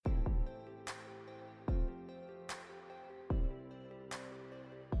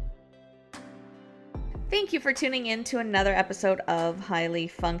Thank you for tuning in to another episode of Highly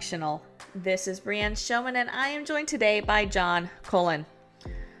Functional. This is Brianne Showman, and I am joined today by John Cullen.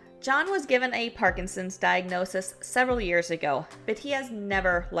 John was given a Parkinson's diagnosis several years ago, but he has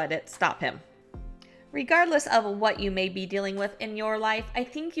never let it stop him. Regardless of what you may be dealing with in your life, I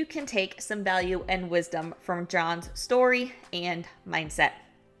think you can take some value and wisdom from John's story and mindset.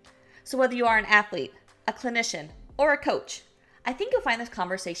 So whether you are an athlete, a clinician, or a coach, I think you'll find this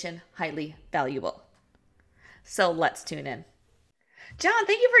conversation highly valuable. So let's tune in. John,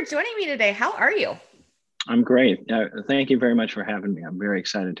 thank you for joining me today. How are you? I'm great. Thank you very much for having me. I'm very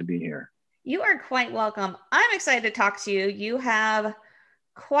excited to be here. You are quite welcome. I'm excited to talk to you. You have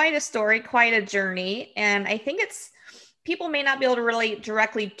quite a story, quite a journey. And I think people may not be able to relate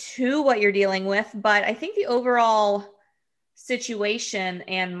directly to what you're dealing with, but I think the overall situation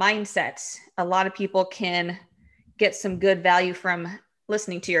and mindset, a lot of people can get some good value from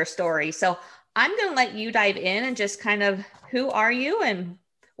listening to your story. So I'm going to let you dive in and just kind of, who are you and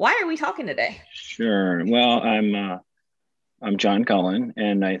why are we talking today? Sure. Well, I'm John Cullen,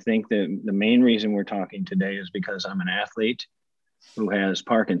 and I think that the main reason we're talking today is because I'm an athlete who has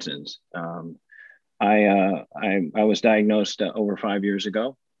Parkinson's. I was diagnosed over 5 years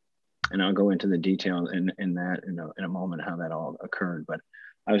ago, and I'll go into the detail in that in a moment how that all occurred. But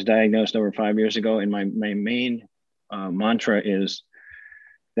I was diagnosed over 5 years ago, and my main mantra is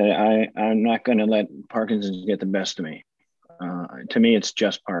that I'm not going to let Parkinson's get the best of me. To me, it's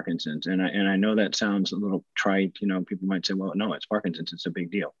just Parkinson's. And I know that sounds a little trite. People might say, well, no, it's Parkinson's. It's a big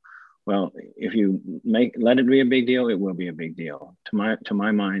deal. Well, if you let it be a big deal, it will be a big deal. To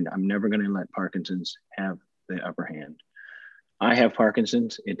my mind, I'm never going to let Parkinson's have the upper hand. I have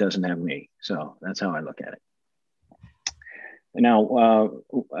Parkinson's. It doesn't have me. So that's how I look at it. Now,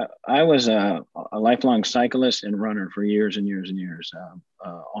 I was a lifelong cyclist and runner for years and years and years,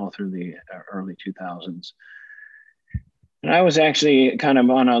 all through the early 2000s. And I was actually kind of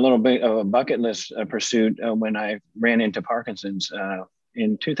on a little bit of a bucket list pursuit when I ran into Parkinson's.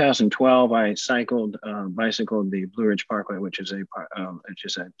 In 2012, I bicycled the Blue Ridge Parkway, which is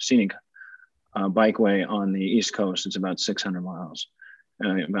a scenic bikeway on the East Coast. It's about 600 miles,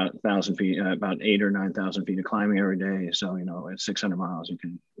 about 1,000 feet, about 8,000 or 9,000 feet of climbing every day. So, at 600 miles, you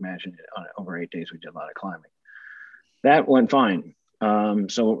can imagine it. Over 8 days, we did a lot of climbing. That went fine.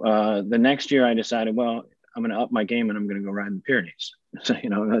 So the next year I decided, well, I'm going to up my game and I'm going to go ride in the Pyrenees. So,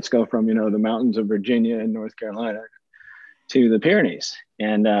 let's go from, the mountains of Virginia and North Carolina to the Pyrenees.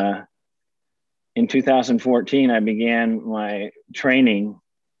 And in 2014, I began my training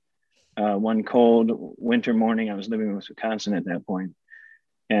one cold winter morning. I was living in Wisconsin at that point.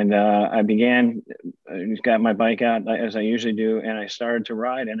 And I got my bike out as I usually do. And I started to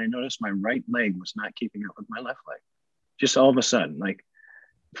ride and I noticed my right leg was not keeping up with my left leg. Just all of a sudden, like,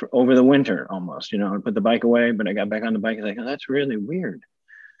 over the winter almost, I put the bike away, but I got back on the bike and oh, that's really weird.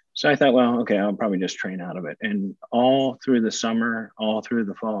 So I thought, well, okay, I'll probably just train out of it. And all through the summer, all through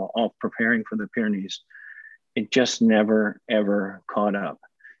the fall, all preparing for the Pyrenees, it just never, ever caught up.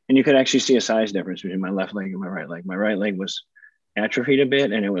 And you could actually see a size difference between my left leg and my right leg. My right leg was atrophied a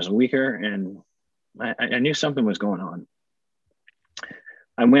bit and it was weaker. And I knew something was going on.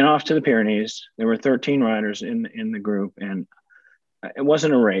 I went off to the Pyrenees. There were 13 riders in the group, and it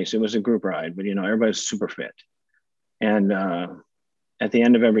wasn't a race, it was a group ride, but everybody's super fit. And at the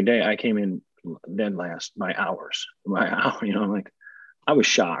end of every day, I came in dead last by hours. I was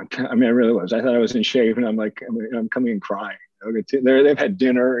shocked. I mean, I really was. I thought I was in shape, and I'm coming in crying. They've had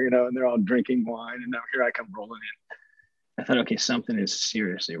dinner, and they're all drinking wine, and now here I come rolling in. I thought, okay, something is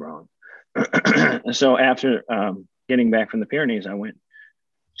seriously wrong. So after getting back from the Pyrenees, I went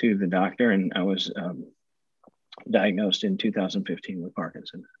to the doctor, and I was diagnosed in 2015 with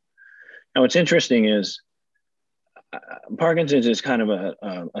Parkinson's. Now, what's interesting is Parkinson's is kind of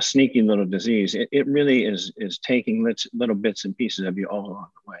a sneaky little disease. It really is taking little bits and pieces of you all along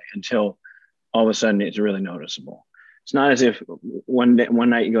the way until all of a sudden it's really noticeable. It's not as if one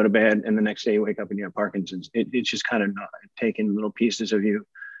night you go to bed and the next day you wake up and you have Parkinson's. It's just kind of taking little pieces of you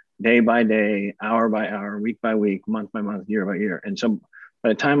day by day, hour by hour, week by week, month by month, year by year. And so by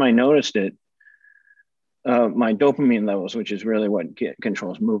the time I noticed it, my dopamine levels, which is really what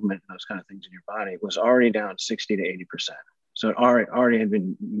controls movement and those kind of things in your body, was already down 60 to 80%. So it already had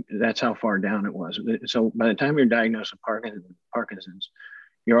been, that's how far down it was. So by the time you're diagnosed with Parkinson's,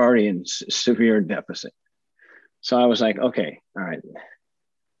 you're already in severe deficit. So I was like, okay, all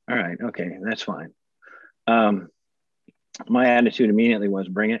right, okay, that's fine. My attitude immediately was,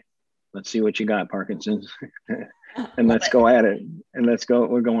 bring it. Let's see what you got, Parkinson's. And let's go at it. And let's go.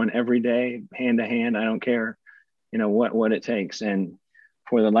 We're going every day, hand to hand. I don't care, what it takes. And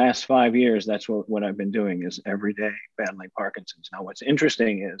for the last 5 years, that's what I've been doing is every day battling Parkinson's. Now, what's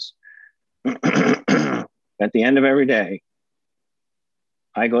interesting is at the end of every day,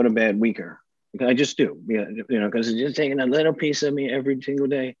 I go to bed weaker because I just do, because it's just taking a little piece of me every single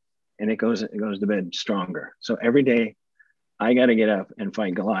day, and it goes to bed stronger. So every day, I got to get up and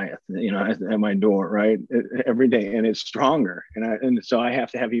fight Goliath, at my door, right, every day, and it's stronger, and so I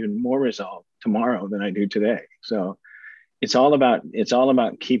have to have even more resolve tomorrow than I do today. So it's all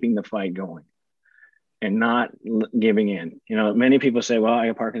about keeping the fight going and not giving in. Many people say, "Well, I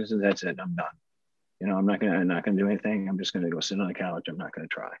have Parkinson's. That's it. I'm done. I'm not gonna do anything. I'm just gonna go sit on the couch. I'm not gonna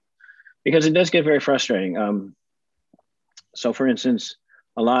try," because it does get very frustrating. So, for instance,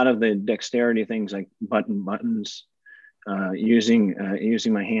 a lot of the dexterity things like buttons, using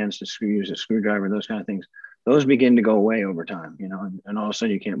my hands to use a screwdriver, those kind of things, those begin to go away over time. And all of a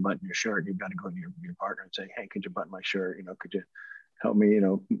sudden you can't button your shirt. You've got to go to your partner and say, "Hey, could you button my shirt? Could you help me,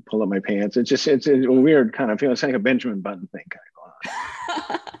 pull up my pants?" It's a weird kind of feeling. It's like a Benjamin Button thing kind of going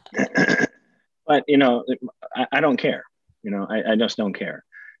on. But, I don't care. I just don't care.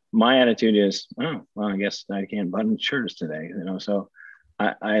 My attitude is, oh, well, I guess I can't button shirts today, so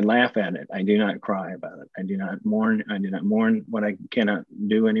I laugh at it. I do not cry about it. I do not mourn. I do not mourn what I cannot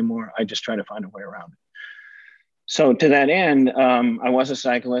do anymore. I just try to find a way around it. So to that end, I was a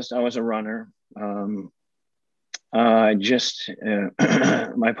cyclist. I was a runner. I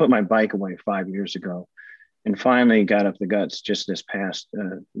put my bike away 5 years ago, and finally got up the guts just this past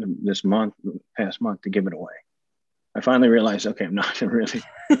month to give it away. I finally realized, okay, I'm not really.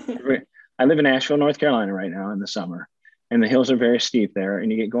 I live in Asheville, North Carolina right now in the summer, and the hills are very steep there,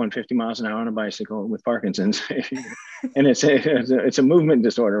 and you get going 50 miles an hour on a bicycle with Parkinson's, and it's a movement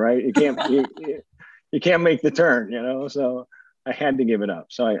disorder, right? You can't make the turn, So I had to give it up.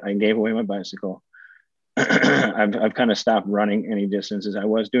 So I gave away my bicycle. I've kind of stopped running any distances. I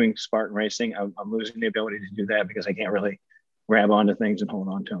was doing Spartan racing. I'm losing the ability to do that because I can't really grab onto things and hold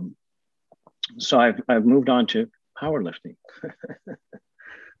on to them. So I've moved on to powerlifting.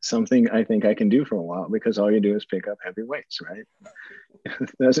 Something I think I can do for a while, because all you do is pick up heavy weights, right?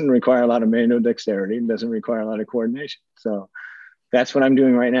 It doesn't require a lot of manual dexterity. It doesn't require a lot of coordination. So that's what I'm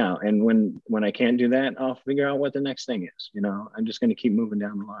doing right now. And when I can't do that, I'll figure out what the next thing is. I'm just going to keep moving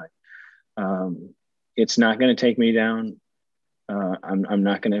down the line. It's not going to take me down. I'm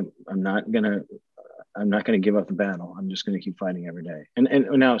not going to give up the battle. I'm just going to keep fighting every day. And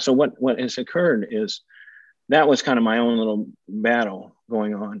now, so what has occurred is that was kind of my own little battle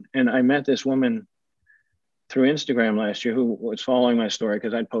going on. And I met this woman through Instagram last year who was following my story,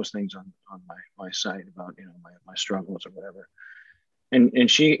 because I'd post things on my site about, my struggles or whatever.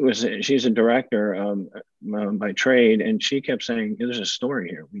 And she's a director by trade, and she kept saying, "There's a story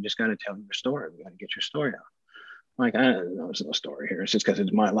here. We just got to tell your story. We got to get your story out." I'm like, I don't know, there's no story here. It's just because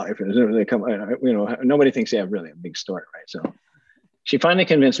it's my life. They come, nobody thinks they have really a big story, right? So she finally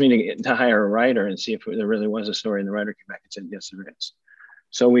convinced me to hire a writer and see if there really was a story. And the writer came back and said, "Yes, there is."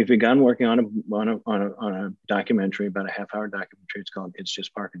 So we've begun working on a documentary, about a half-hour documentary. It's called "It's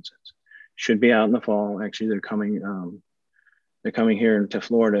Just Parkinson's." Should be out in the fall. Actually, they're coming here to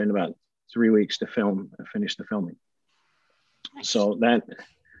Florida in about 3 weeks to finish the filming. Nice. So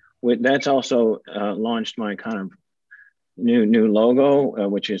that's also launched my kind of new logo,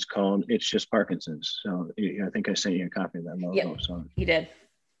 which is called "It's Just Parkinson's." So I think I sent you a copy of that logo. Yep, so you did.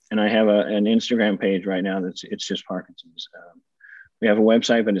 And I have an Instagram page right now that's "It's Just Parkinson's." We have a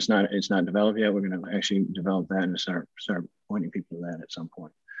website, but it's not developed yet. We're going to actually develop that and start pointing people to that at some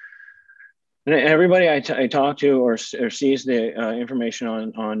point. And everybody I talk to or sees the information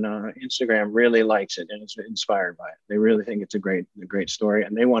on Instagram really likes it and is inspired by it. They really think it's a great story,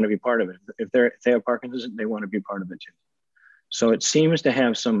 and they want to be part of it. If they have Parkinson's, they want to be part of it too. So it seems to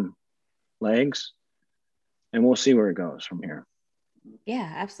have some legs, and we'll see where it goes from here. Yeah,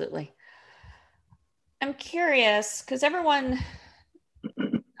 absolutely. I'm curious, because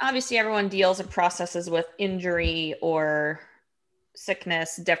obviously everyone deals and processes with injury or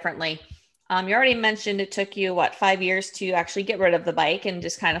sickness differently. You already mentioned it took you 5 years to actually get rid of the bike and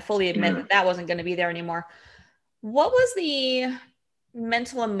just kind of fully admit that wasn't going to be there anymore. What was the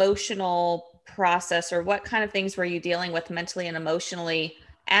mental, emotional process, or what kind of things were you dealing with mentally and emotionally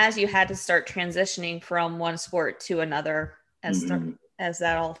as you had to start transitioning from one sport to another as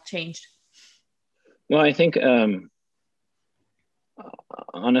that all changed? Well, I think,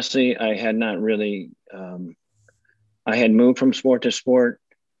 honestly, I had not really, I had moved from sport to sport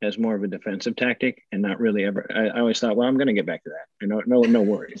as more of a defensive tactic, and not really ever. I always thought, well, I'm going to get back to that. No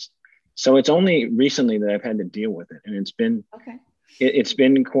worries. So it's only recently that I've had to deal with it, and it's been it's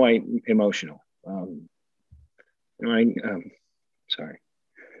been quite emotional. Sorry.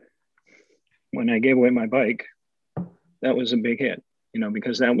 when I gave away my bike, that was a big hit,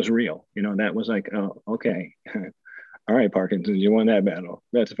 because that was real. That was like, oh, okay. All right, Parkinson's, you won that battle.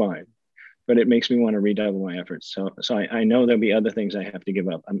 That's fine. But it makes me want to redouble my efforts. So I know there'll be other things I have to give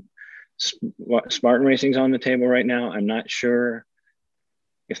up. Spartan racing's on the table right now. I'm not sure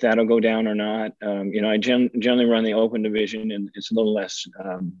if that'll go down or not. I generally run the open division, and it's a little less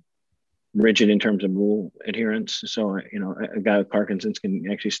rigid in terms of rule adherence. So, a guy with Parkinson's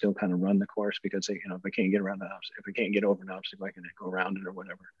can actually still kind of run the course because, if I can't get around the obstacle, if I can't get over an obstacle, I can go around it or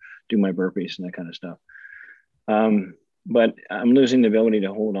whatever, do my burpees and that kind of stuff. But I'm losing the ability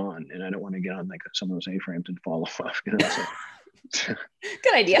to hold on, and I don't want to get on like some of those A-frames and fall off. So.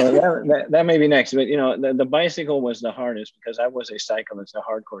 Good idea. So that may be next, but the bicycle was the hardest because I was a cyclist, a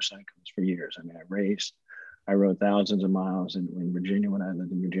hardcore cyclist for years. I mean, I raced, I rode thousands of miles in Virginia when I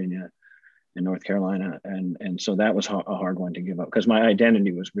lived in Virginia, in North Carolina, and so that was a hard one to give up because my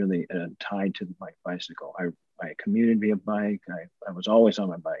identity was really tied to the bicycle. I commuted via bike. I was always on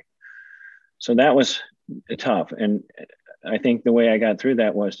my bike, so that was tough. And I think the way I got through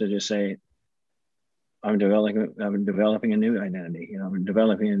that was to just say, I'm developing a new identity, I'm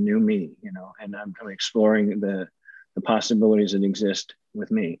developing a new me, and I'm exploring the possibilities that exist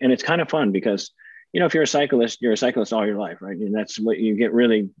with me. And it's kind of fun because, if you're a cyclist all your life, right? And that's what you get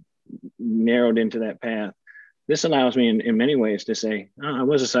really narrowed into that path. This allows me in many ways to say, oh, I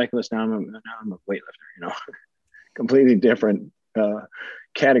was a cyclist, now I'm a weightlifter, completely different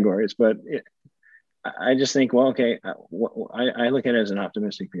categories. But I just think, well, okay, I look at it as an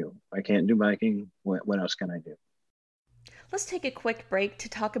optimistic view. I can't do biking. What else can I do? Let's take a quick break to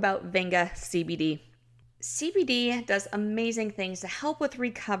talk about Venga CBD. CBD does amazing things to help with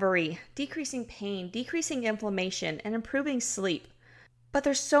recovery, decreasing pain, decreasing inflammation, and improving sleep. But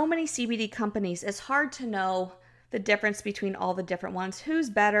there's so many CBD companies, it's hard to know the difference between all the different ones,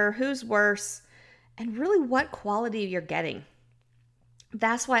 who's better, who's worse, and really what quality you're getting.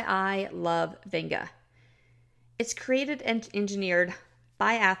 That's why I love Venga. It's created and engineered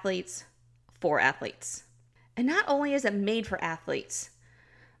by athletes for athletes. And not only is it made for athletes,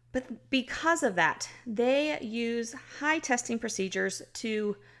 but because of that, they use high testing procedures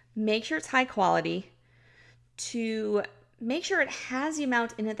to make sure it's high quality, to make sure it has the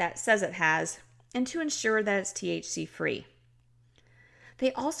amount in it that it says it has, and to ensure that it's THC free.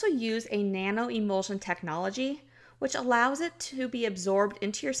 They also use a nano emulsion technology which allows it to be absorbed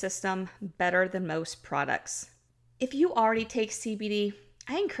into your system better than most products. If you already take CBD,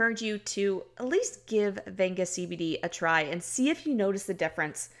 I encourage you to at least give Venga CBD a try and see if you notice the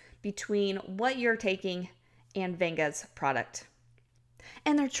difference between what you're taking and Venga's product.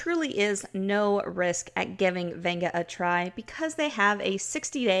 And there truly is no risk at giving Venga a try because they have a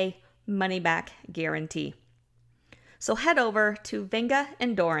 60-day money-back guarantee. So head over to Venga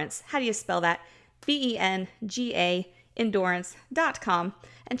Endurance. How do you spell that? VENGA endurance.com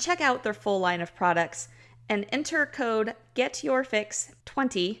and check out their full line of products and enter code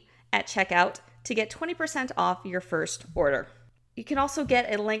GETYOURFIX20 at checkout to get 20% off your first order. You can also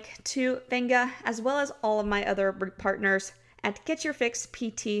get a link to Venga as well as all of my other partners at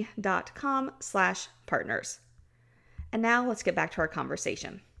getyourfixpt.com/partners. And now let's get back to our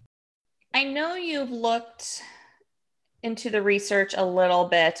conversation. I know you've looked into the research a little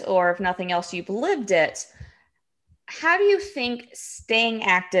bit, or if nothing else, you've lived it. How do you think staying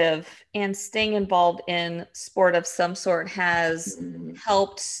active and staying involved in sport of some sort has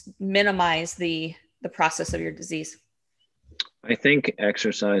helped minimize the process of your disease? I think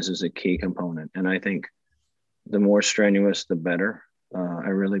exercise is a key component. And I think the more strenuous, the better. I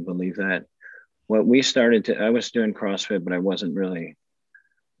really believe that. What we I was doing CrossFit, but I wasn't really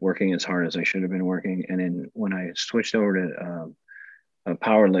working as hard as I should have been working. And then when I switched over to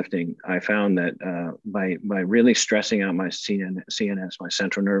powerlifting, I found that by really stressing out my CNS, my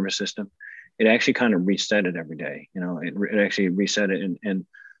central nervous system, it actually kind of reset it every day. It actually reset it, and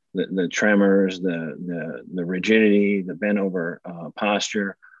the tremors, the rigidity, the bent over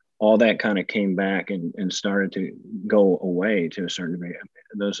posture, all that kind of came back and started to go away to a certain degree.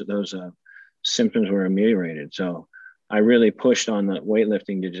 Those symptoms were ameliorated. So I really pushed on the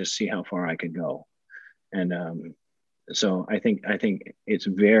weightlifting to just see how far I could go. And so I think it's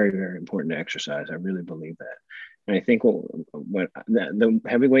very, very important to exercise. I really believe that. And I think the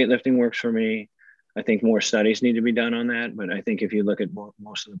heavy weightlifting works for me. I think more studies need to be done on that. But I think if you look at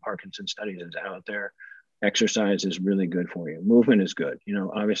most of the Parkinson's studies that's out there, exercise is really good for you. Movement is good.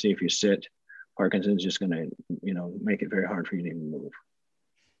 Obviously if you sit, Parkinson's just going to, make it very hard for you to even move.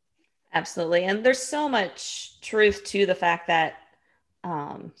 Absolutely. And there's so much truth to the fact that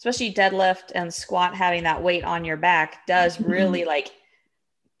especially deadlift and squat, having that weight on your back does really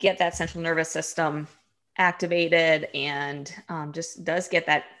get that central nervous system activated and just does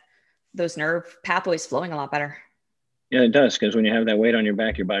get those nerve pathways flowing a lot better. Yeah, it does. Because when you have that weight on your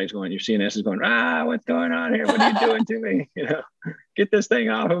back, your body's going, your CNS is going, what's going on here? What are you doing to me? Get this thing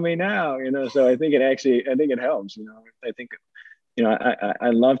off of me now. So I think it helps. I think, I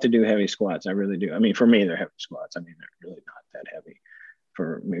love to do heavy squats. I really do. I mean, for me, they're heavy squats. I mean, they're really not that heavy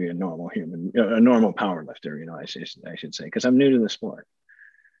for maybe a normal human, a normal power lifter, I should say, because I'm new to the sport.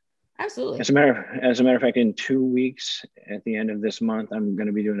 Absolutely. As a matter of fact, in 2 weeks at the end of this month, I'm going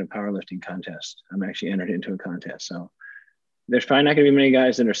to be doing a powerlifting contest. I'm actually entered into a contest. So there's probably not going to be many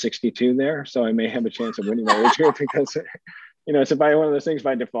guys that are 62 there. So I may have a chance of winning my age group because, it's by one of those things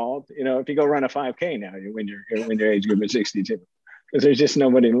by default. If you go run a 5K now, you win your age group at 62 because there's just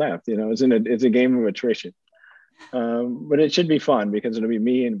nobody left. It's a game of attrition. But it should be fun because it'll be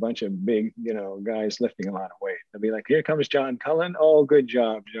me and a bunch of big, guys lifting a lot of weight. They'll be like, here comes John Cullen. Oh, good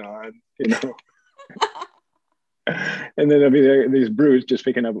job, John. And then there'll be these brutes just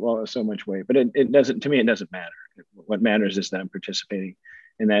picking up so much weight. But it doesn't, to me, it doesn't matter. What matters is that I'm participating,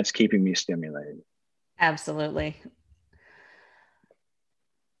 and that's keeping me stimulated. Absolutely.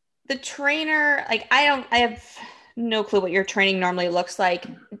 The trainer, I have no clue what your training normally looks like.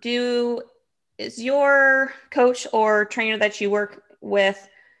 Is your coach or trainer that you work with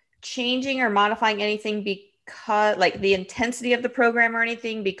changing or modifying anything because the intensity of the program or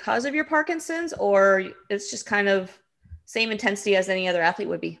anything because of your Parkinson's, or it's just kind of same intensity as any other athlete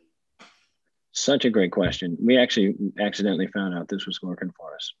would be? Such a great question. We actually accidentally found out this was working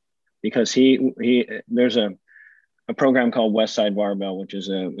for us because there's a program called Westside Barbell, which is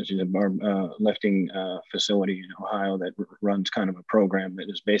a lifting facility in Ohio that runs kind of a program that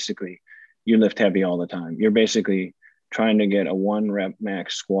is basically you lift heavy all the time. You're basically trying to get a 1 rep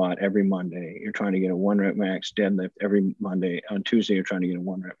max squat every Monday. You're trying to get a 1 rep max deadlift every Monday. On Tuesday, you're trying to get a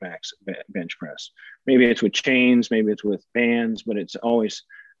 1 rep max bench press. Maybe it's with chains, maybe it's with bands, but it's always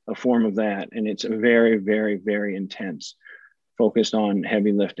a form of that. And it's very, very, very intense, focused on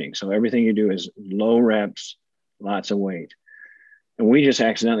heavy lifting. So everything you do is low reps, lots of weight. And we just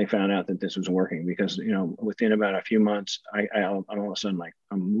accidentally found out that this was working because, within about a few months, I'm all of a sudden like,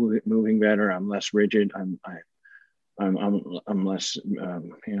 I'm moving better. I'm less rigid. I'm less,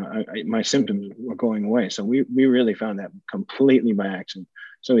 my symptoms were going away. So we really found that completely by accident.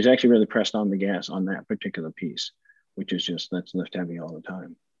 So he's actually really pressed on the gas on that particular piece, which is just, let's lift heavy all the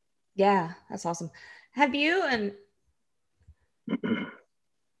time. Yeah, that's awesome. Have you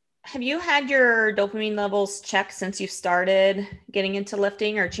had your dopamine levels checked since you started getting into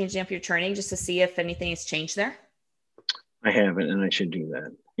lifting or changing up your training just to see if anything has changed there? I haven't, and I should do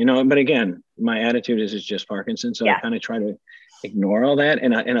that. But again, my attitude is it's just Parkinson's, so yeah. I kind of try to ignore all that,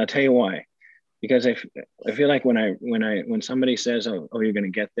 and I'll tell you why. Because I feel like when somebody says, oh, you're going to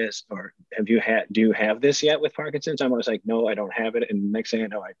get this, or do you have this yet with Parkinson's? I'm always like, no, I don't have it, and the next thing I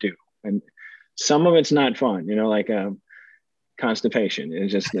know, I do. And some of it's not fun, like constipation.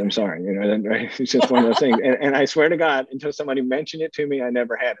 It's just, I'm sorry, it's just one of those things. And I swear to God, until somebody mentioned it to me, I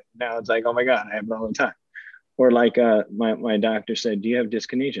never had it. Now it's like, oh my God, I have it all the time. Or like my doctor said, do you have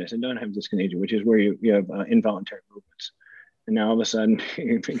dyskinesia? I said, don't have dyskinesia, which is where you have involuntary movements. And now all of a sudden,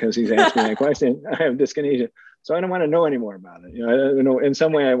 because he's asking that question, I have dyskinesia. So I don't want to know any more about it. In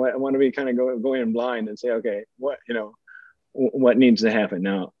some way, I want to be kind of going in blind and say, okay, what needs to happen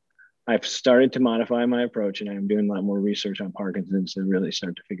now? I've started to modify my approach, and I'm doing a lot more research on Parkinson's to really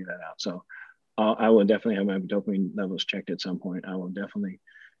start to figure that out. So I will definitely have my dopamine levels checked at some point. I will definitely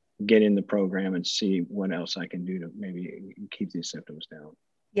get in the program and see what else I can do to maybe keep these symptoms down.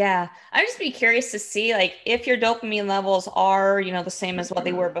 Yeah. I'd just be curious to see if your dopamine levels are, the same as what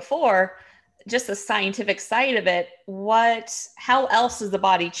they were before, just the scientific side of it, how else is the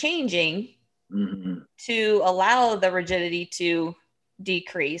body changing to allow the rigidity to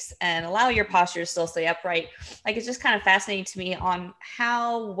decrease and allow your posture to still stay upright? It's just kind of fascinating to me on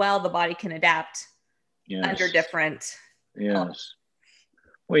how well the body can adapt under different. Yes.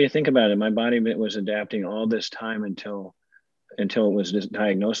 Well, you think about it, my body was adapting all this time until it was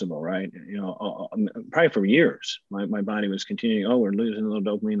diagnosable, right? Probably for years, my body was continuing. Oh, we're losing a little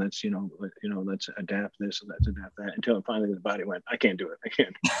dopamine. Let's let's adapt this, let's adapt that, until finally the body went, I can't do it. I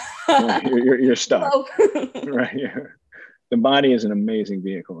can't. You're stuck, right? The body is an amazing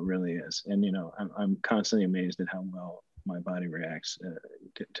vehicle. It really is, and I'm constantly amazed at how well my body reacts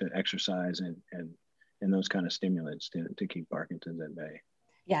to exercise and those kind of stimulants to keep Parkinson's at bay.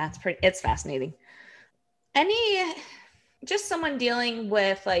 Yeah, it's fascinating. Just someone dealing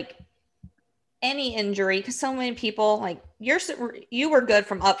with any injury, because so many people you were good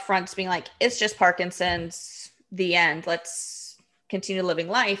from up front to being like, it's just Parkinson's, the end. Let's continue living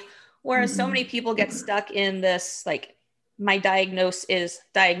life. Whereas so many people get stuck in this, like, my diagnosis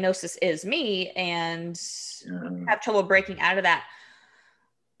is me, and have trouble breaking out of that.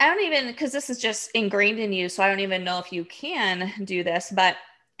 I don't even, because this is just ingrained in you, so I don't even know if you can do this, but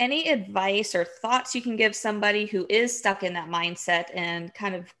any advice or thoughts you can give somebody who is stuck in that mindset and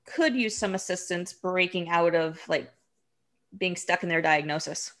kind of could use some assistance breaking out of, like, being stuck in their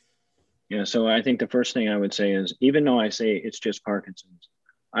diagnosis? Yeah, so I think the first thing I would say is, even though I say it's just Parkinson's,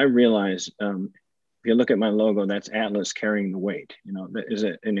 I realize if you look at my logo, that's Atlas carrying the weight. You know, that is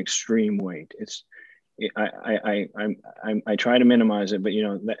an extreme weight. I try to minimize it, but you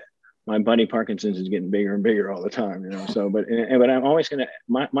know that my buddy Parkinson's is getting bigger and bigger all the time. You know, so but I'm always gonna,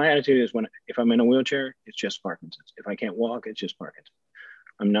 my attitude is, if I'm in a wheelchair, it's just Parkinson's. If I can't walk, it's just Parkinson's.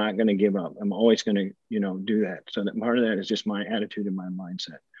 I'm not going to give up. I'm always going to, you know, do that. So that part of that is just my attitude and my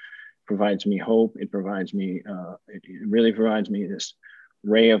mindset. Provides me hope. It provides me, it really provides me this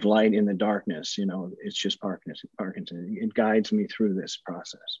ray of light in the darkness. You know, it's just Parkinson. It guides me through this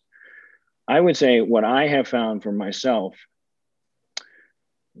process. I would say what I have found for myself,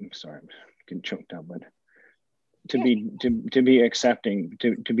 I'm sorry, I'm getting choked up, but to be accepting,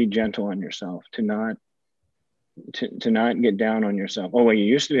 to be gentle on yourself, to not get down on yourself. Oh, well, you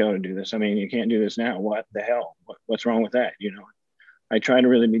used to be able to do this. I mean, you can't do this now. What the hell? What's wrong with that? You know, I try to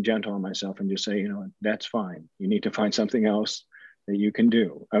really be gentle on myself and just say, you know, that's fine. You need to find something else that you can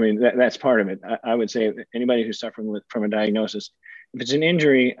do. I mean, that's part of it. I would say anybody who's suffering from a diagnosis, if it's an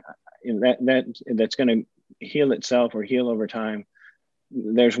injury, that's going to heal itself or heal over time,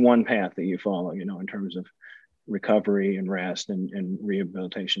 there's one path that you follow, you know, in terms of recovery and rest and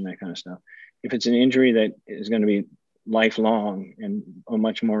rehabilitation, that kind of stuff. If it's an injury that is going to be lifelong and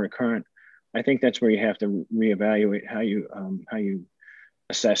much more recurrent, I think that's where you have to reevaluate how you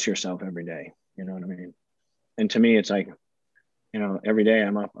assess yourself every day. You know what I mean? And to me, it's like, you know, every day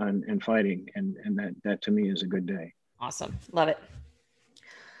I'm up and fighting, and that to me is a good day. Awesome. Love it.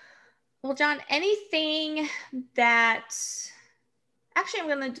 Well, John, anything that, actually, I'm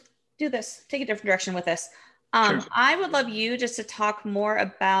going to do this, take a different direction with this. Sure. I would love you just to talk more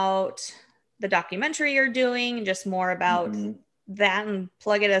about the documentary you're doing, just more about that, and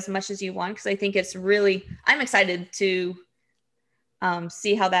plug it as much as you want, because I think it's really, I'm excited to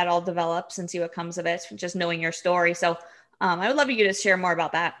see how that all develops and see what comes of it, just knowing your story. So I would love you to share more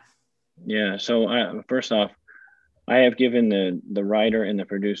about that. Yeah. So first off, I have given the writer and the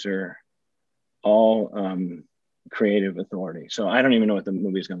producer all creative authority. So I don't even know what the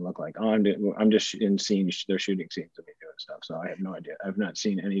movie is going to look like. I'm just in scenes. They're shooting scenes of me doing stuff. So I have no idea. I've not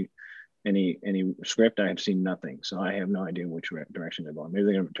seen any script. I have seen nothing. So I have no idea which direction they're going. Maybe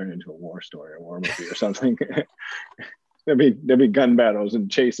they're going to turn it into a war story or a war movie or something. There'll be gun battles and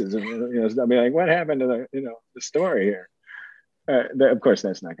chases, and you know, I'll be like, what happened to the story here? Of course,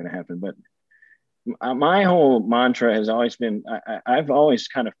 that's not going to happen. But my whole mantra has always been, I've always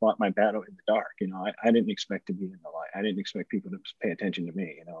kind of fought my battle in the dark. You know, I didn't expect to be in the light. I didn't expect people to pay attention to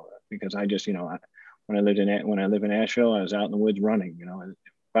me, you know, because I just, you know, when I live in Asheville, I was out in the woods running, you know,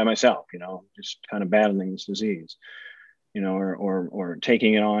 by myself, you know, just kind of battling this disease, you know, or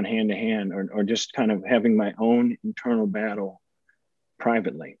taking it on hand to hand, or just kind of having my own internal battle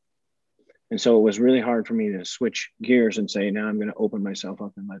privately. And so it was really hard for me to switch gears and say, now I'm going to open myself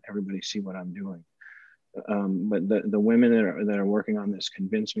up and let everybody see what I'm doing. But the women that are working on this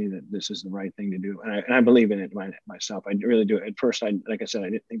convinced me that this is the right thing to do, and I believe in it myself. I really do. At first, like I said, I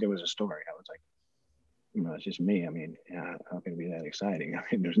didn't think there was a story. I was like, you know, it's just me. I mean, yeah, how can it be that exciting? I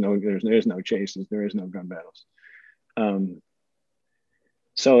mean, there's no chases, there is no gun battles.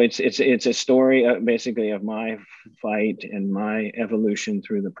 So it's a story basically of my fight and my evolution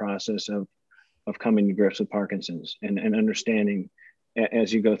through the process of coming to grips with Parkinson's, and understanding,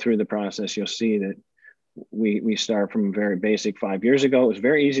 as you go through the process, you'll see that we start from very basic. 5 years ago, it was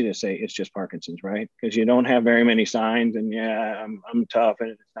very easy to say it's just Parkinson's, right? Because you don't have very many signs, and yeah, I'm tough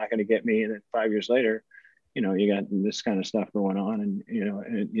and it's not going to get me. And then 5 years later, you know, you got this kind of stuff going on, and you know,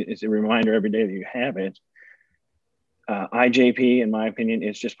 it's a reminder every day that you have it. IJP, in my opinion,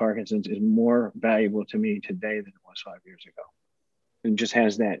 it's just Parkinson's, is more valuable to me today than it was 5 years ago. It just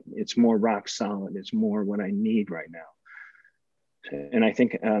has that, it's more rock solid. It's more what I need right now. And I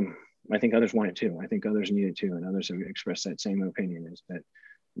think others want it too. I think others need it too. And others have expressed that same opinion, is that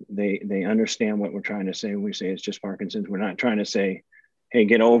they understand what we're trying to say when we say it's just Parkinson's. We're not trying to say, hey,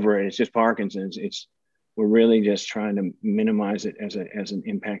 get over it, it's just Parkinson's. We're really just trying to minimize it as an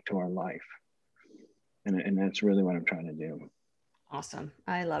impact to our life. And that's really what I'm trying to do. Awesome.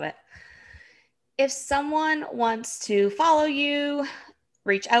 I love it. If someone wants to follow you,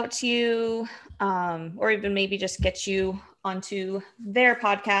 reach out to you, or even maybe just get you onto their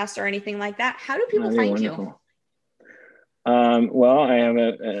podcast or anything like that, how do people That'd be find wonderful. you? Well, I have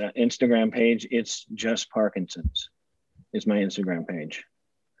an Instagram page. It's just Parkinson's. It's my Instagram page.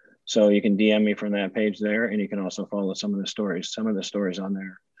 So you can DM me from that page there, and you can also follow some of the stories. Some of the stories on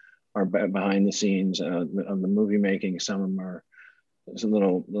there are behind the scenes of the movie making. Some of them are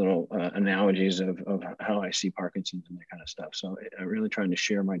little analogies of how I see Parkinson's and that kind of stuff. So I'm really trying to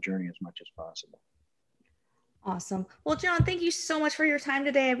share my journey as much as possible. Awesome. Well, John, thank you so much for your time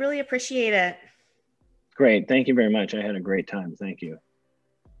today. I really appreciate it. Great. Thank you very much. I had a great time. Thank you.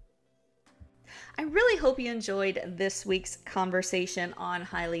 I really hope you enjoyed this week's conversation on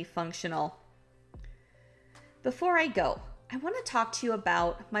Highly Functional. Before I go, I want to talk to you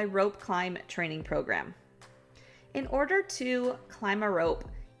about my rope climb training program. In order to climb a rope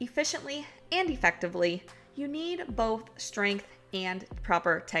efficiently and effectively, you need both strength and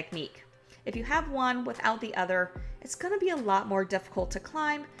proper technique. If you have one without the other, it's going to be a lot more difficult to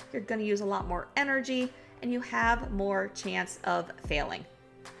climb, you're going to use a lot more energy, and you have more chance of failing.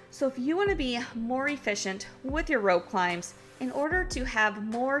 So if you want to be more efficient with your rope climbs, in order to have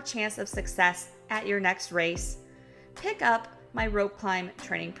more chance of success at your next race, pick up my rope climb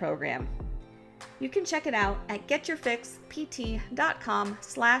training program. You can check it out at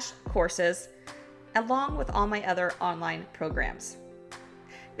getyourfixpt.com/courses, along with all my other online programs.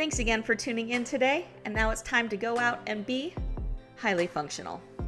 Thanks again for tuning in today, and now it's time to go out and be highly functional.